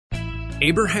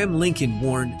Abraham Lincoln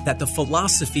warned that the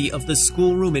philosophy of the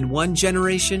schoolroom in one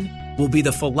generation will be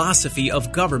the philosophy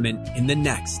of government in the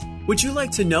next. Would you like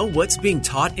to know what's being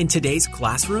taught in today's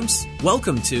classrooms?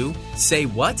 Welcome to Say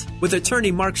What? With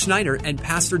attorney Mark Schneider and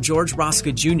Pastor George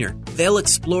Rosca Jr. They'll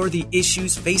explore the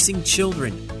issues facing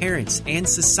children, parents, and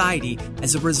society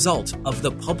as a result of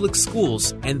the public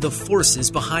schools and the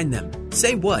forces behind them.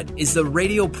 Say What is the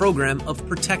radio program of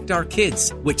Protect Our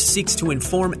Kids, which seeks to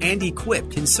inform and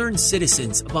equip concerned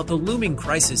citizens about the looming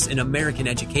crisis in American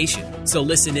education. So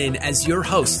listen in as your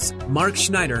hosts, Mark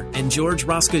Schneider and George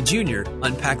Rosca Jr.,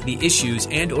 unpack the issues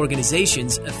and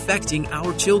organizations affecting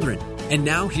our children. And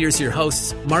now here's your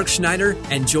hosts, Mark Schneider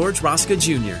and George Rosca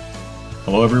Jr.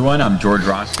 Hello everyone, I'm George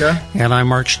Rosca. And I'm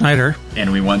Mark Schneider.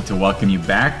 And we want to welcome you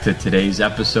back to today's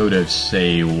episode of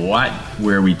Say What,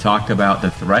 where we talk about the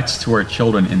threats to our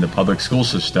children in the public school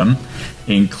system,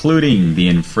 including the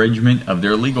infringement of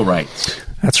their legal rights.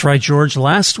 That's right, George.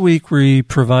 Last week, we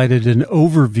provided an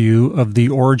overview of the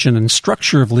origin and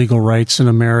structure of legal rights in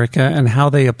America and how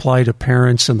they apply to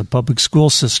parents in the public school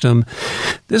system.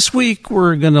 This week,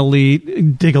 we're going to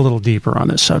dig a little deeper on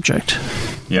this subject.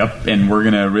 Yep, and we're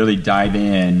going to really dive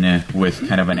in with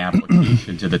kind of an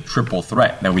application to the triple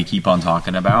threat that we keep on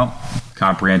talking about: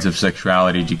 comprehensive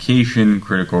sexuality education,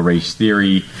 critical race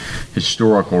theory,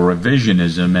 historical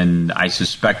revisionism, and I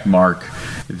suspect, Mark,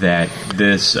 that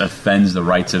this offends the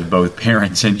rights of both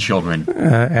parents and children.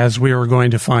 As we are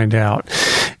going to find out.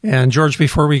 And George,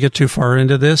 before we get too far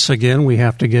into this, again, we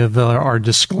have to give our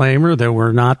disclaimer that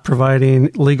we're not providing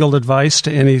legal advice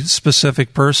to any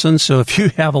specific person. So if you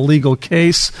have a legal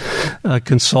case,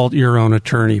 consult your own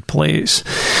attorney, please.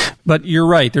 But you're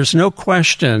right. There's no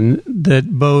question that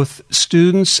both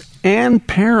students and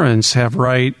parents have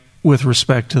right with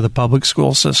respect to the public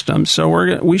school system.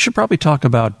 So we should probably talk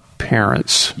about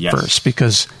parents first,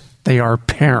 because they are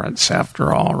parents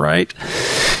after all, right?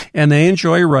 And they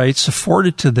enjoy rights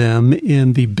afforded to them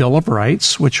in the Bill of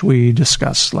Rights, which we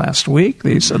discussed last week.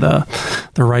 These are the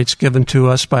rights given to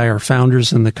us by our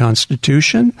founders in the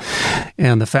Constitution.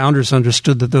 And the founders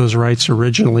understood that those rights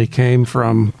originally came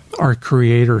from our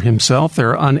Creator himself.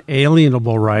 They're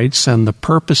unalienable rights, and the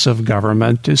purpose of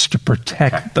government is to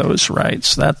protect those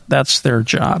rights. That's their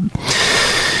job.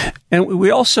 And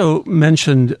we also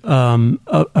mentioned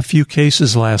a few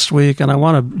cases last week, and I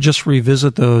want to just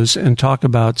revisit those and talk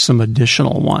about some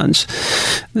additional ones.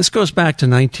 This goes back to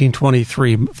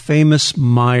 1923, famous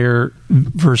Meyer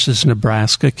versus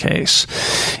Nebraska case.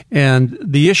 And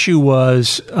the issue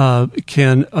was,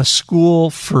 can a school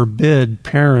forbid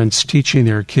parents teaching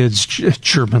their kids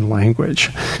German language?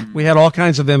 We had all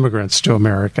kinds of immigrants to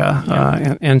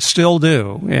America, and still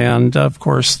do. And, of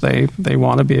course, they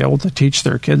want to be able to teach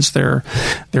their kids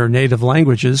their native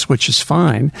languages, which is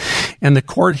fine. And the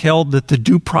court held that the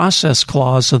Due Process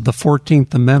Clause of the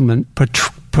 14th Amendment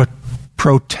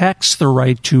protects the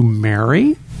right to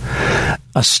marry,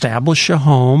 establish a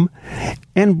home,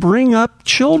 and bring up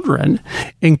children,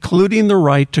 including the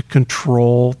right to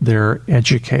control their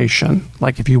education.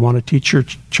 Like if you want to teach your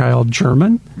child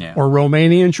German or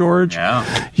Romanian, George,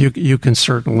 you can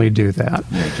certainly do that.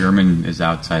 Yeah, German is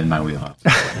outside my wheelhouse.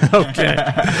 Okay.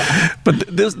 But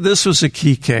this was a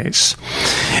key case.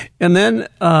 And then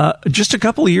just a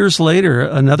couple of years later,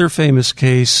 another famous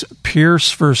case,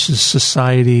 Pierce versus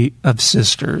Society of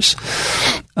Sisters,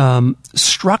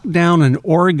 struck down an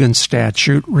Oregon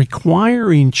statute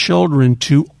requiring children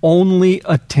to only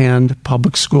attend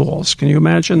public schools. Can you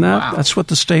imagine that? Wow. That's what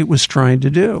the state was trying to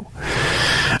do.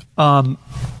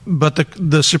 But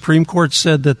the Supreme Court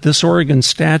said that this Oregon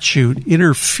statute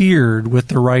interfered with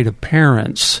the right of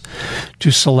parents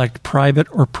to select private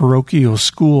or parochial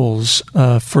schools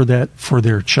for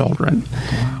their children.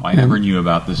 Wow, I never knew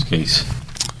about this case.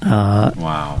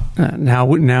 Wow.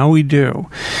 Now we do.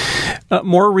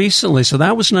 More recently, so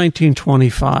that was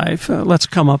 1925. Let's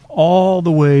come up all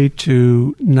the way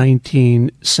to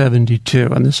 1972.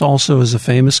 And this also is a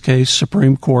famous case,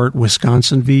 Supreme Court,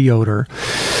 Wisconsin v. Yoder,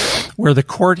 where the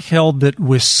court held that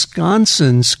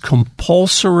Wisconsin's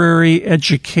compulsory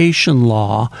education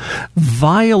law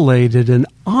violated an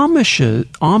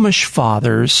Amish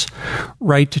father's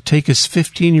right to take his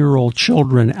 15-year-old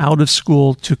children out of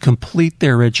school to complete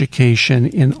their education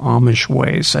in Amish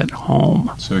ways at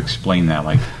home. So explain that,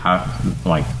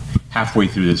 halfway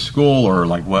through the school, or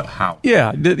like what? How?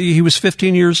 Yeah, he was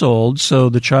 15 years old, so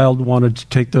the child wanted to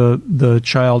take the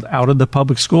child out of the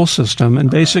public school system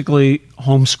and basically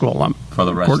homeschool him for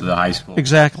the rest of the high school.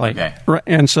 Exactly. Okay. Right.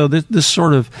 And so this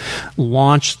sort of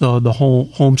launched the whole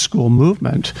homeschool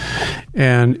movement,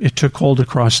 and it took hold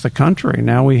across the country.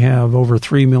 Now we have over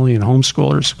 3 million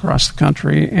homeschoolers across the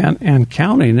country and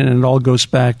counting, and it all goes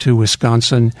back to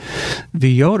Wisconsin v.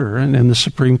 Yoder, and the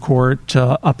Supreme Court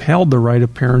upheld the right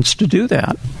of parents to do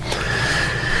that.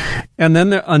 And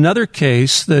then another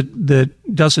case that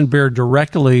doesn't bear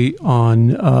directly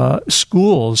on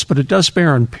schools, but it does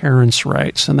bear on parents'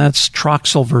 rights, and that's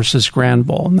Troxel versus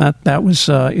Granville, and that was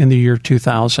in the year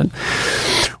 2000,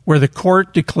 where the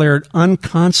court declared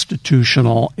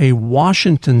unconstitutional a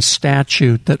Washington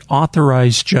statute that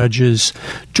authorized judges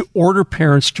to order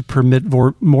parents to permit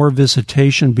more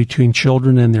visitation between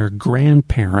children and their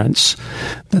grandparents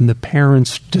than the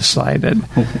parents decided.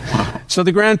 So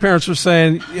the grandparents were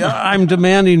saying, I'm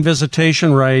demanding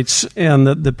visitation rights, and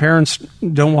the parents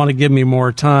don't want to give me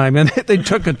more time, and they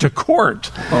took it to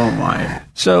court. Oh, my.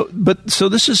 So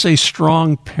this is a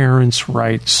strong parents'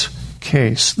 rights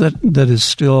case that is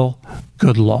still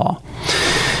good law.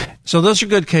 So those are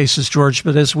good cases, George,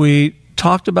 but as we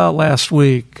talked about last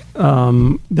week,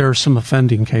 there are some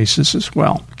offending cases as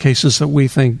well, cases that we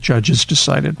think judges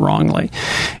decided wrongly.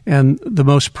 And the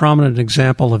most prominent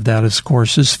example of that, of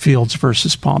course, is Fields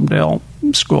versus Palmdale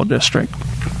School District,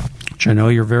 which I know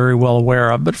you're very well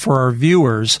aware of. But for our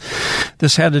viewers,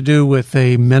 this had to do with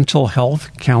a mental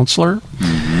health counselor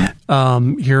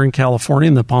here in California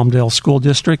in the Palmdale School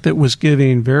District that was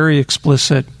giving very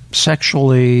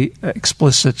sexually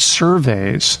explicit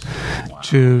surveys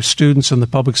to students in the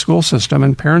public school system,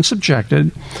 and parents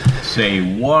objected. Say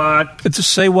what? It's a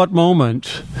say what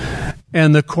moment.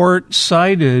 And the court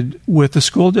sided with the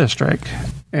school district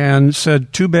and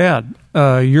said, too bad.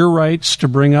 Your rights to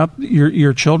bring up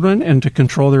your children and to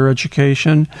control their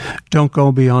education don't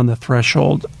go beyond the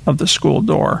threshold of the school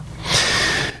door.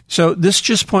 So this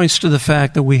just points to the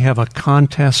fact that we have a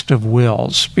contest of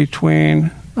wills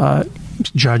between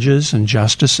judges and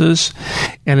justices,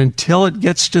 and until it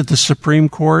gets to the Supreme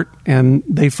Court and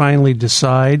they finally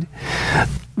decide,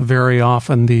 very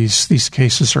often these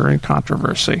cases are in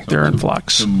controversy. They're in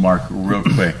flux. So Mark, real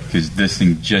quick, because this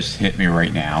thing just hit me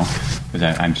right now,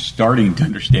 because I'm starting to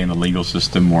understand the legal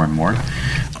system more and more.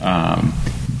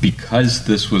 Because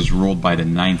this was ruled by the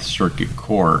Ninth Circuit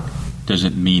Court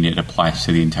doesn't mean it applies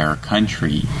to the entire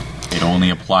country. It only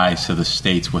applies to the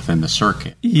states within the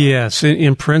circuit. Yes,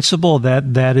 in principle,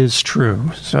 that is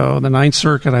true. So the Ninth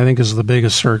Circuit, I think, is the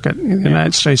biggest circuit in the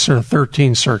United States. There are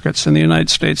 13 circuits in the United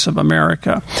States of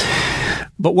America.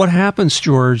 But what happens,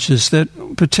 George, is that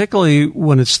particularly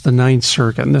when it's the Ninth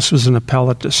Circuit, and this was an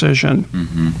appellate decision,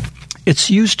 it's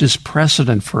used as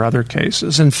precedent for other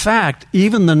cases. In fact,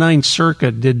 even the Ninth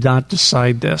Circuit did not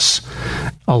decide this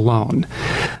alone.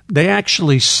 They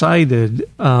actually cited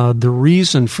the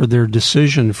reason for their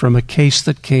decision from a case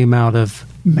that came out of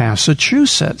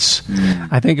Massachusetts.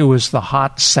 I think it was the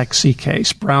Hot Sexy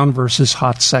case, Brown versus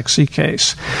Hot Sexy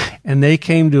case. And they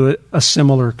came to a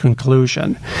similar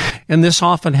conclusion. And this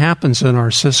often happens in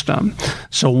our system.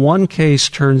 So one case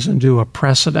turns into a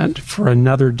precedent for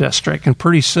another district, and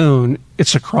pretty soon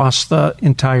it's across the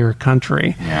entire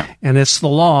country. Yeah. And it's the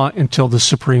law until the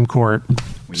Supreme Court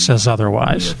says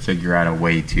otherwise. We need to figure out a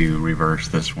way to reverse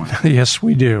this one. Yes,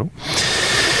 we do.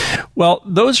 Well,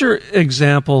 those are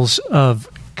examples of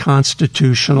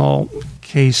constitutional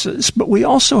cases, but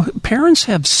parents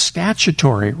have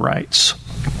statutory rights,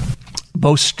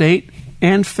 both state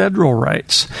and federal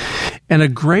rights. And a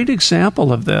great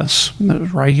example of this,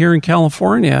 right here in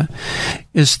California,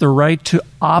 is the right to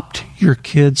opt your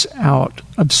kids out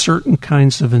of certain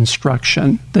kinds of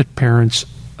instruction that parents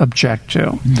object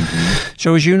to.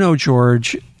 So as you know,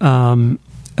 George, AB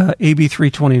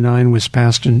 329 was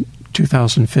passed in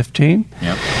 2015.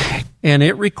 Yep. And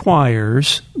it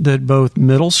requires that both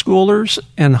middle schoolers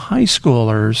and high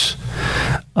schoolers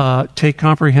take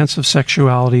comprehensive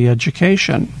sexuality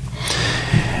education.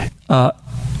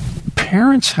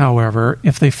 Parents, however,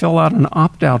 if they fill out an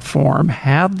opt-out form,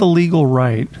 have the legal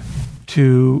right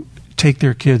to take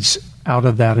their kids out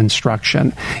of that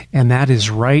instruction. And that is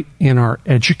right in our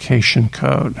education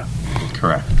code.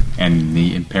 Correct.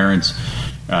 And parents,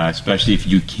 especially if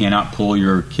you cannot pull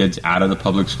your kids out of the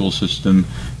public school system,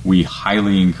 we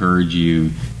highly encourage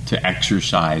you to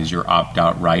exercise your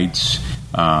opt-out rights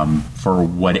for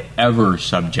whatever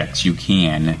subjects you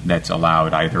can that's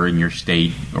allowed either in your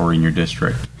state or in your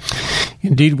district.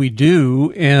 Indeed, we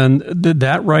do, and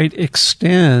that right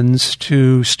extends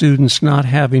to students not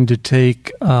having to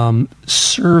take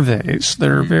surveys that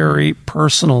are very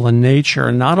personal in nature.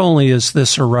 And not only is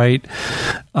this a right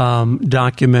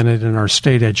documented in our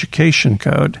state education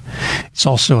code, it's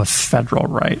also a federal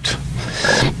right.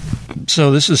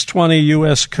 So this is 20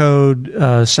 U.S. Code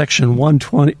Section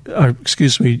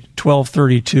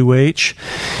 1232H,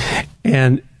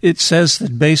 and it says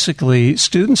that basically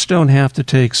students don't have to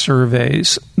take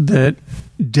surveys that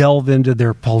delve into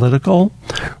their political,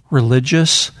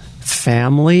 religious,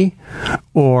 family,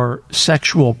 or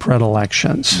sexual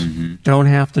predilections. Mm-hmm. Don't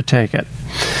have to take it.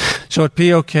 So at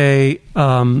POK,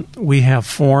 we have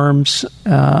forms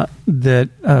that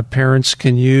parents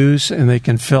can use, and they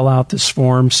can fill out this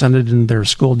form, send it in their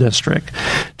school district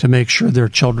to make sure their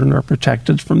children are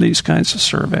protected from these kinds of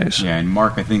surveys. Yeah, and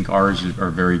Mark, I think ours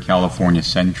are very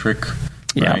California-centric.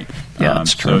 Right? Yeah,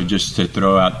 that's true. So just to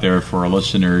throw out there for our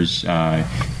listeners,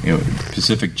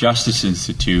 Pacific Justice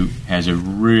Institute has a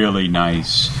really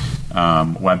nice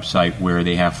website where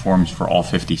they have forms for all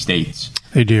 50 states.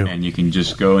 They do. And you can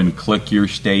just go and click your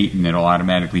state, and it'll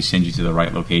automatically send you to the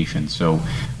right location. So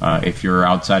if you're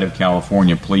outside of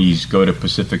California, please go to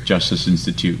Pacific Justice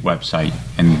Institute website,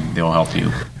 and they'll help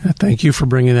you. Thank you for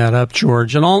bringing that up,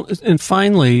 George. And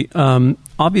finally,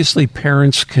 obviously,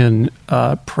 parents can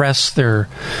press the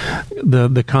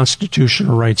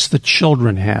constitutional rights that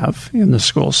children have in the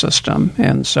school system.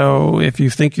 And so if you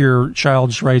think your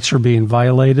child's rights are being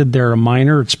violated, they're a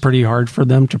minor, it's pretty hard for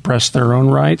them to press their own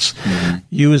rights. Mm-hmm.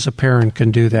 You as a parent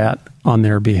can do that on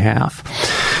their behalf.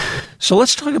 So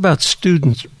let's talk about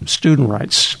student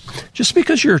rights. Just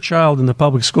because you're a child in the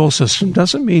public school system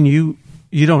doesn't mean you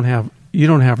don't have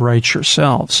rights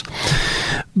yourselves.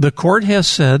 The court has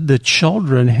said that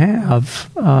children have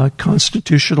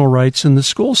constitutional rights in the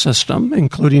school system,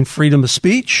 including freedom of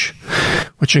speech,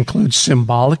 which includes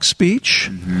symbolic speech,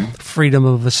 mm-hmm. freedom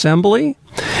of assembly,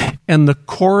 and the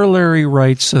corollary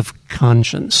rights of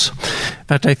conscience. In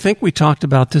fact, I think we talked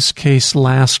about this case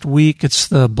last week. It's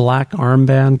the black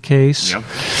armband case.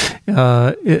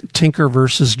 Yep. Tinker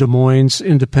versus Des Moines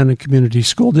Independent Community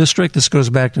School District. This goes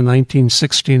back to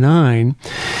 1969.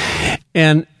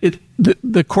 And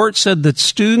the court said that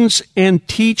students and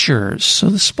teachers, so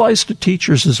this applies to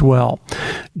teachers as well,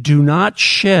 do not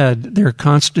shed their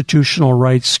constitutional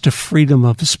rights to freedom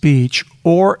of speech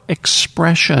or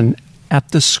expression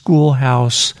at the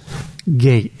schoolhouse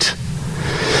gate.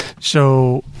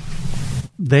 So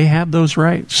they have those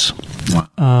rights.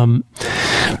 Wow.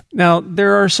 Now,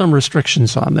 there are some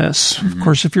restrictions on this. Mm-hmm. Of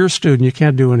course, if you're a student, you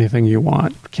can't do anything you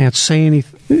want. You can't say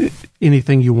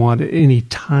anything you want at any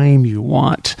time you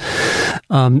want.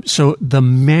 So the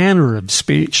manner of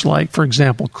speech, like, for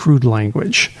example, crude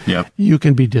language, yep. you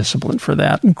can be disciplined for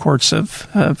that, and courts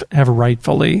have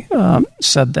rightfully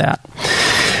said that.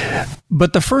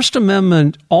 But the First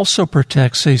Amendment also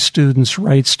protects a student's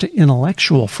rights to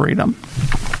intellectual freedom.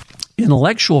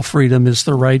 Intellectual freedom is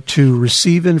the right to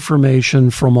receive information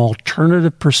from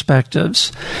alternative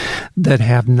perspectives that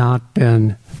have not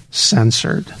been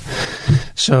censored.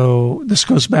 So this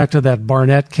goes back to that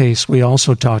Barnett case we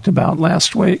also talked about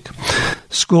last week.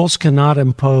 Schools cannot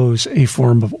impose a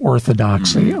form of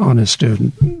orthodoxy on a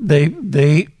student.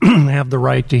 They have the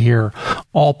right to hear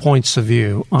all points of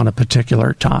view on a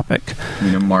particular topic.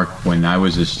 You know, Mark, when I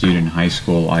was a student in high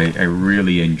school, I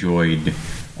really enjoyed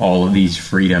all of these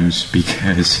freedoms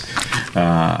because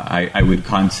I would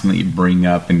constantly bring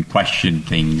up and question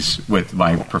things with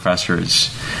my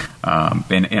professors.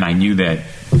 And I knew that,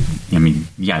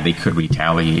 they could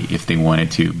retaliate if they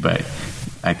wanted to, but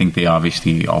I think they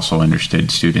obviously also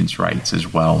understood students' rights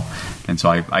as well. And so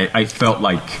I felt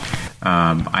like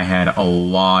I had a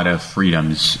lot of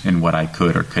freedoms in what I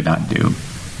could or could not do.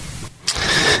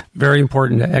 Very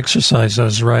important to exercise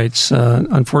those rights.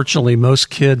 Unfortunately, most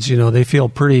kids, they feel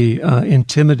pretty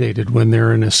intimidated when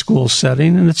they're in a school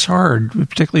setting, and it's hard,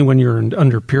 particularly when you're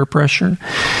under peer pressure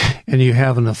and you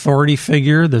have an authority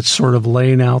figure that's sort of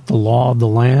laying out the law of the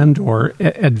land or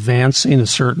advancing a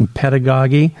certain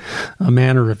pedagogy, a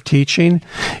manner of teaching.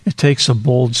 It takes a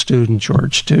bold student,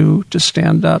 George, to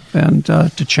stand up and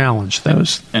to challenge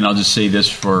those. And I'll just say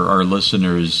this for our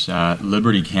listeners,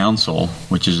 Liberty Counsel,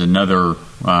 which is another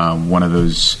one of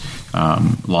those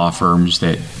law firms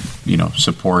that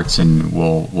supports and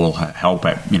will help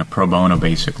at pro bono,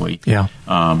 basically. Yeah.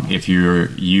 If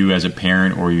you as a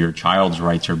parent or your child's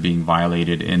rights are being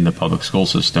violated in the public school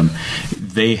system,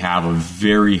 they have a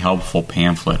very helpful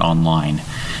pamphlet online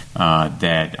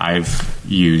that I've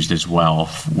used as well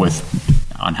with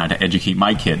on how to educate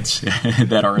my kids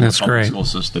that are in That's the public great. school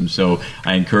system. So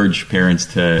I encourage parents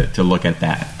to look at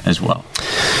that as well.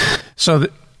 So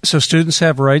students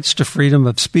have rights to freedom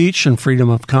of speech and freedom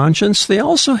of conscience. They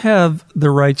also have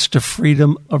the rights to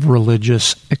freedom of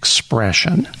religious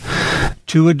expression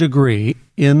to a degree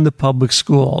in the public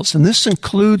schools. And this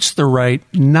includes the right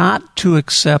not to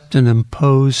accept an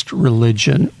imposed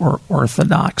religion or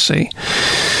orthodoxy.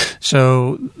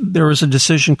 So there was a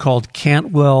decision called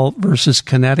Cantwell versus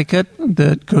Connecticut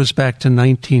that goes back to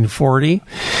 1940,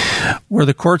 where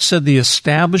the court said the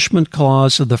Establishment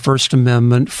Clause of the First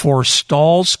Amendment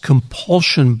forestalls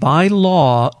compulsion by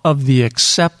law of the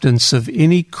acceptance of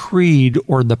any creed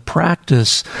or the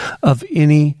practice of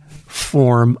any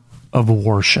form of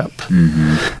worship.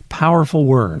 Powerful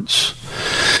words.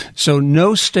 So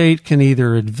no state can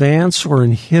either advance or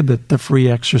inhibit the free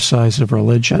exercise of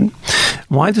religion.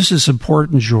 Why this is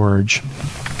important, George,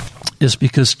 is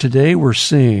because today we're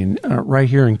seeing, right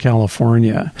here in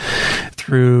California,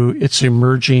 through its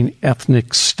emerging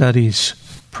ethnic studies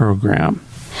program,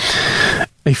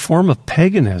 a form of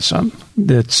paganism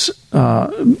that's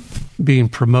being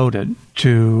promoted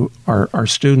to our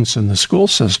students in the school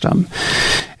system.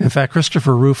 In fact,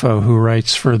 Christopher Rufo, who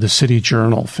writes for the City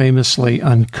Journal, famously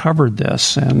uncovered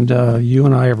this, and you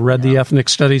and I have read the Ethnic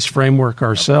Studies Framework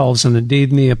ourselves, and indeed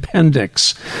in the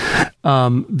appendix,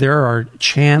 there are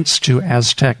chants to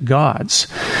Aztec gods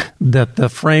that the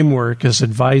framework is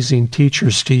advising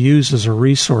teachers to use as a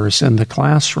resource in the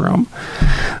classroom.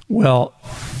 Well,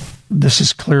 this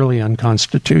is clearly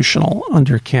unconstitutional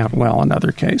under Cantwell and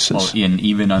other cases. Well, and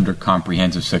even under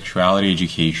comprehensive sexuality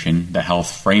education, the health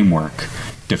framework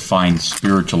defines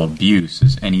spiritual abuse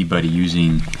as anybody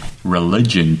using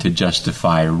religion to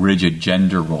justify rigid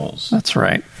gender roles. That's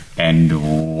right.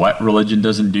 And what religion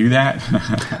doesn't do that?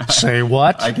 Say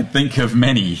what? I could think of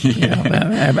many.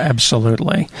 Yeah,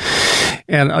 absolutely.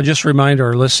 And I'll just remind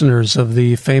our listeners of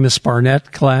the famous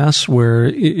Barnett class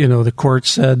where, the court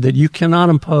said that you cannot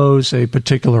impose a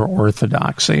particular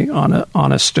orthodoxy on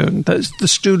a student. The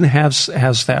student has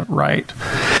that right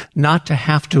not to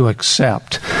have to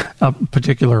accept a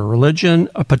particular religion,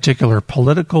 a particular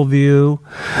political view,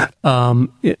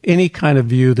 any kind of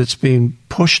view that's being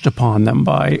pushed upon them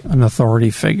by an authority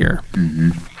figure.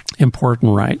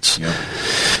 Important rights.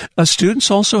 Yep. Students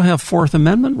also have Fourth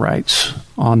Amendment rights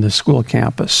on the school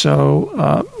campus. So,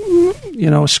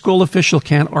 a school official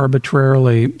can't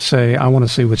arbitrarily say, I want to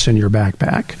see what's in your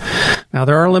backpack. Now,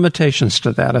 there are limitations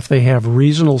to that. If they have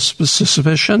reasonable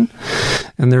suspicion,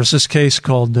 and there's this case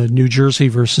called New Jersey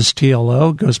versus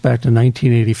TLO, goes back to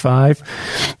 1985,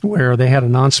 where they had a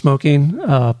non-smoking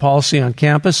policy on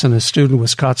campus, and a student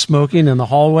was caught smoking in the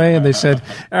hallway, and they said,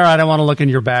 all right, I want to look in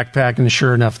your backpack, and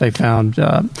sure enough, they found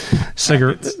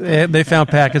cigarettes. They found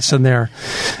packets in there.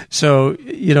 So,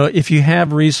 if you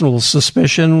have reasonable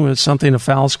suspicion with something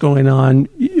foul's going on,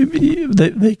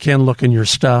 they can look in your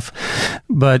stuff,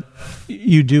 but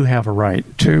you do have a right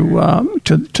to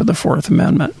the Fourth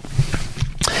Amendment.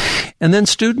 And then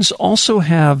students also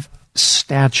have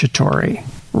statutory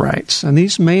rights, and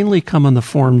these mainly come in the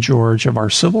form, George, of our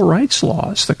civil rights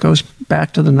laws that goes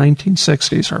back to the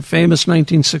 1960s, our famous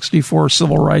 1964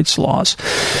 civil rights laws.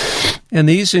 And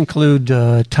these include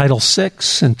Title VI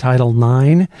and Title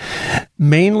IX,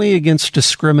 mainly against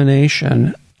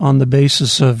discrimination on the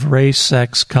basis of race,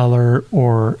 sex, color,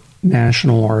 or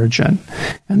national origin.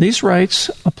 And these rights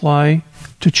apply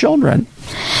to children.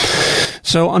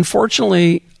 So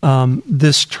unfortunately,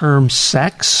 this term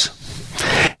sex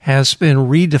has been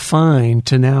redefined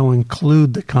to now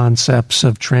include the concepts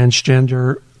of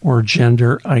transgender or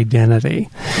gender identity.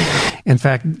 In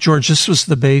fact, George, this was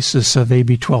the basis of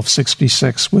AB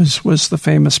 1266, was the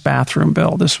famous bathroom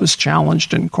bill. This was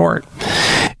challenged in court.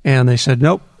 And they said,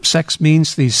 nope, sex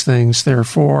means these things,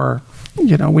 therefore,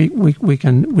 we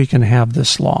can have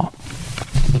this law.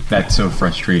 That's so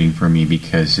frustrating for me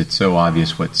because it's so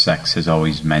obvious what sex has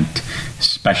always meant,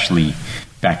 especially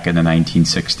back in the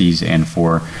 1960s, and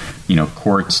for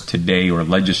courts today or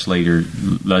legislators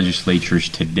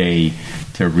today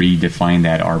to redefine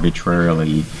that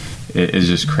arbitrarily is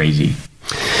just crazy.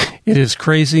 It is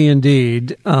crazy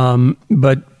indeed.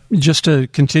 But just to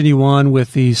continue on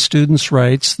with the students'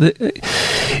 rights,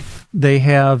 they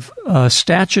have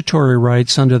statutory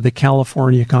rights under the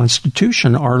California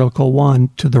Constitution, Article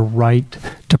 1, to the right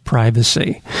to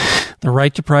privacy. The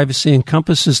right to privacy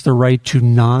encompasses the right to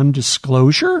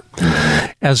non-disclosure,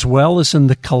 as well as in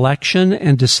the collection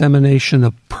and dissemination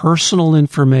of personal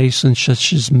information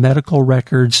such as medical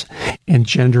records and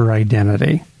gender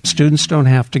identity. Students don't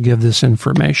have to give this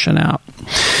information out.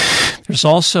 There's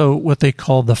also what they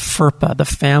call the FERPA, the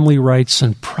Family Rights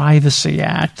and Privacy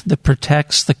Act, that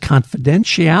protects the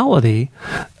confidentiality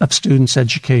of students'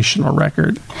 educational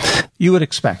record. You would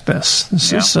expect this.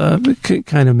 This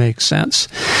kind of makes sense.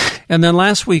 And then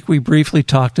last week we briefly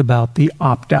talked about the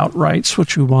opt-out rights,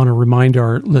 which we want to remind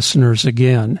our listeners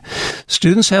again.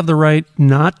 Students have the right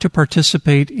not to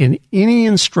participate in any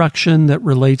instruction that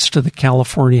relates to the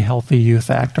California Healthy Youth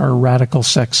Act, our radical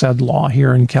sex ed law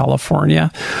here in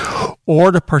California,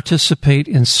 or to participate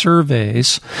in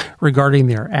surveys regarding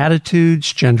their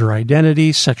attitudes, gender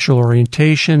identity, sexual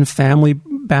orientation, family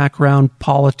background,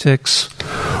 politics,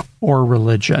 or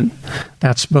religion.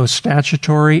 That's both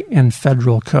statutory and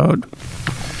federal code.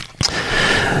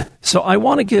 So I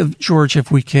want to give, George,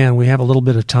 if we can, we have a little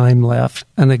bit of time left,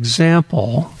 an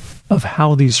example of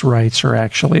how these rights are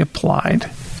actually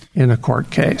applied in a court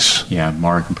case. Yeah,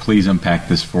 Mark, please unpack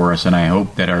this for us, and I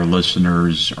hope that our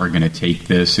listeners are going to take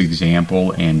this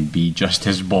example and be just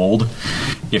as bold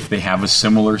if they have a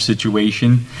similar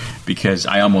situation, because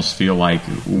I almost feel like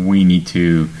we need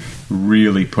to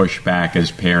really push back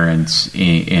as parents,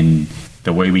 and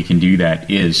the way we can do that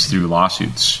is through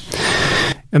lawsuits.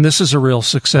 And this is a real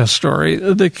success story.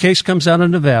 The case comes out of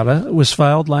Nevada. It was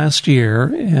filed last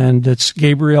year, and it's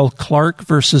Gabriel Clark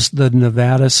versus the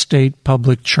Nevada State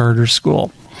Public Charter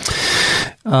School.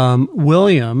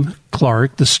 William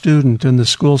Clark, the student in the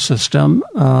school system,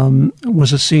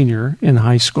 was a senior in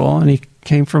high school, and he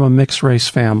came from a mixed-race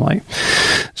family.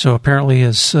 So apparently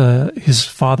his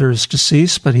father is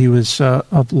deceased, but he was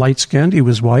light-skinned. He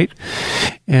was white.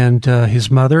 And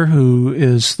his mother, who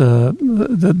is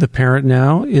the parent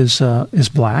now, is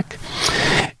black.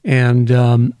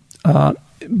 And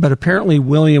but apparently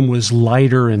William was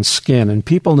lighter in skin, and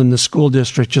people in the school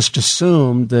district just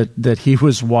assumed that he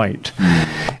was white.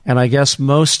 And I guess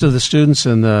most of the students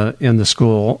in the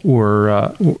school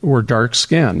were dark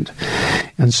skinned,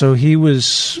 and so he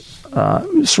was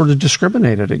sort of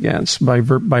discriminated against by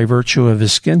virtue of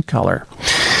his skin color.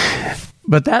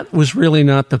 But that was really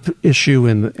not the issue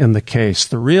in the case.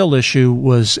 The real issue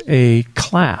was a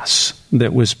class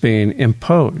that was being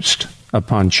imposed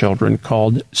upon children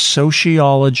called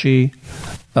Sociology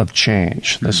of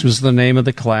Change. This was the name of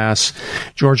the class.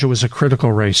 Georgia was a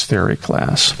critical race theory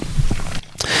class,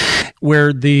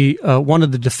 where one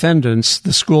of the defendants,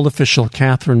 the school official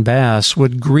Catherine Bass,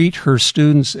 would greet her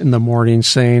students in the morning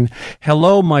saying,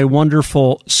 "Hello, my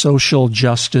wonderful social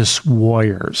justice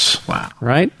warriors." Wow.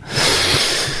 Right?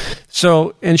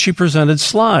 So, and she presented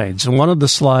slides, and one of the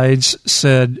slides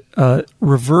said,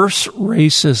 reverse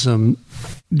racism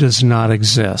does not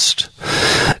exist.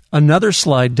 Another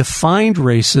slide defined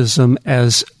racism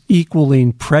as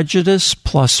equaling prejudice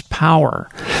plus power.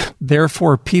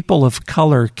 Therefore, people of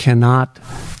color cannot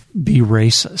be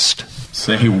racist.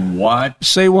 Say what?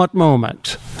 Say what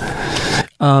moment?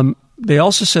 They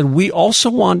also said, we also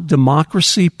want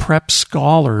democracy prep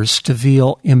scholars to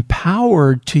feel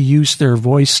empowered to use their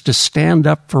voice to stand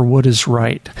up for what is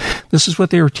right. This is what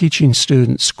they were teaching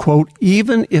students. Quote,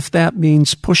 even if that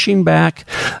means pushing back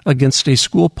against a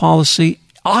school policy,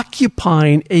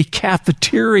 occupying a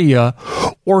cafeteria,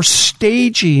 or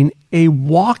staging a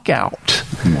walkout.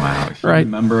 Wow. Is she right? a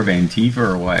member of Antifa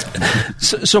or what?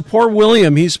 So poor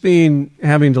William, he's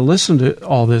having to listen to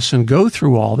all this and go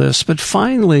through all this. But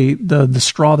finally, the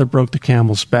straw that broke the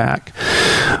camel's back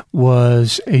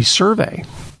was a survey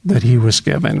that he was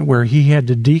given where he had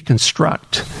to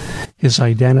deconstruct his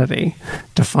identity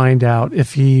to find out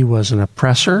if he was an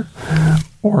oppressor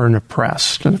or an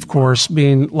oppressed. And of course,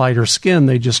 being lighter skinned,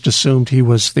 they just assumed he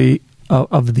was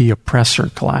of the oppressor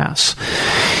class.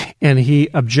 And he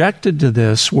objected to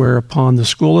this, whereupon the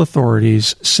school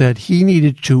authorities said he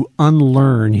needed to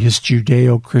unlearn his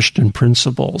Judeo-Christian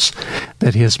principles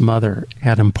that his mother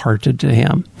had imparted to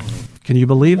him. Can you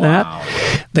believe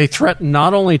that? They threatened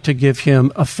not only to give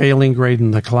him a failing grade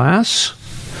in the class,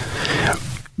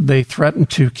 they threatened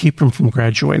to keep him from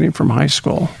graduating from high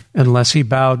school unless he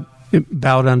bowed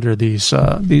under these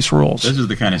rules. This is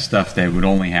the kind of stuff that would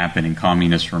only happen in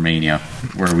communist Romania,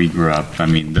 where we grew up. I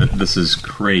mean, this is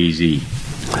crazy.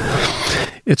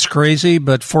 It's crazy,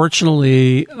 but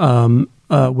fortunately,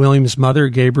 William's mother,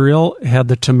 Gabriel, had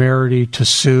the temerity to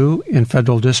sue in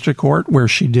federal district court, where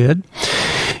she did.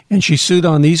 And she sued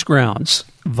on these grounds: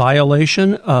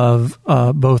 violation of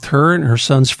both her and her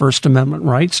son's First Amendment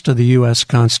rights to the U.S.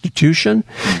 Constitution,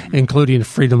 including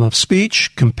freedom of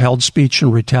speech, compelled speech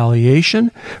and retaliation,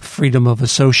 freedom of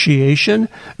association,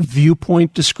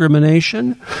 viewpoint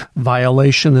discrimination,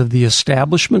 violation of the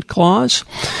Establishment Clause.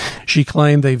 She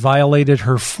claimed they violated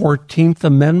her 14th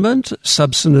Amendment,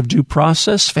 substantive due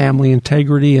process, family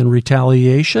integrity, and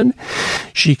retaliation.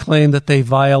 She claimed that they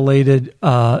violated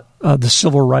the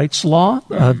Civil Rights Law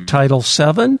of Title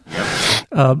VII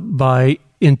by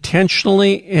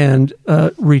intentionally and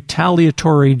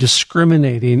retaliatory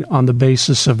discriminating on the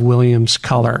basis of William's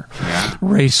color,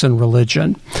 race, and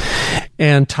religion.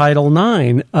 And Title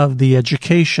IX of the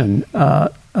Education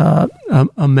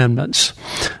amendments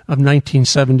of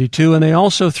 1972, and they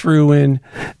also threw in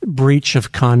breach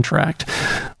of contract.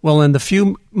 Well, in the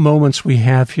few moments we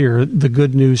have here, the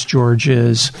good news, George,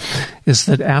 is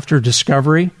that after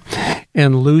discovery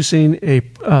and losing a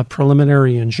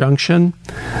preliminary injunction,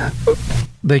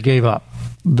 they gave up.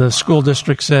 The school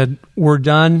district said, we're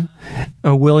done.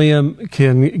 William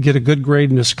can get a good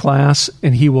grade in his class,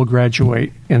 and he will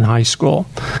graduate in high school.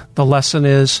 The lesson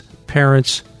is,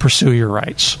 parents, pursue your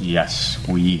rights. Yes,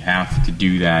 we have to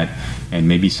do that, and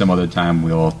maybe some other time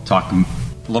we'll talk a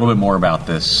little bit more about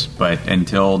this. But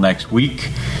until next week,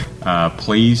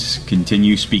 please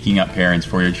continue speaking up, parents,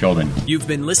 for your children. You've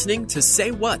been listening to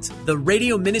Say What, the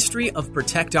radio ministry of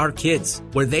Protect Our Kids,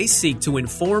 where they seek to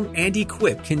inform and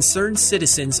equip concerned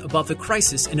citizens about the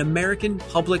crisis in American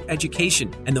public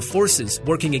education and the forces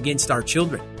working against our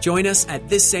children. Join us at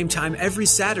this same time every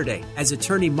Saturday as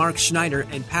attorney Mark Schneider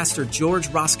and Pastor George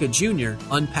Rosca Jr.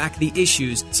 unpack the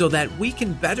issues so that we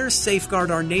can better safeguard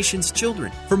our nation's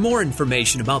children. For more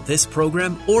information about this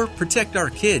program or Protect Our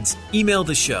Kids, email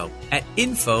the show at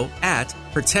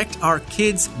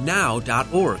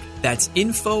info@protectourkidsnow.org. That's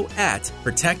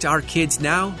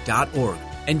info@protectourkidsnow.org.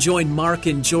 And join Mark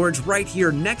and George right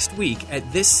here next week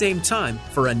at this same time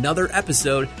for another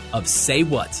episode of Say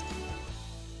What.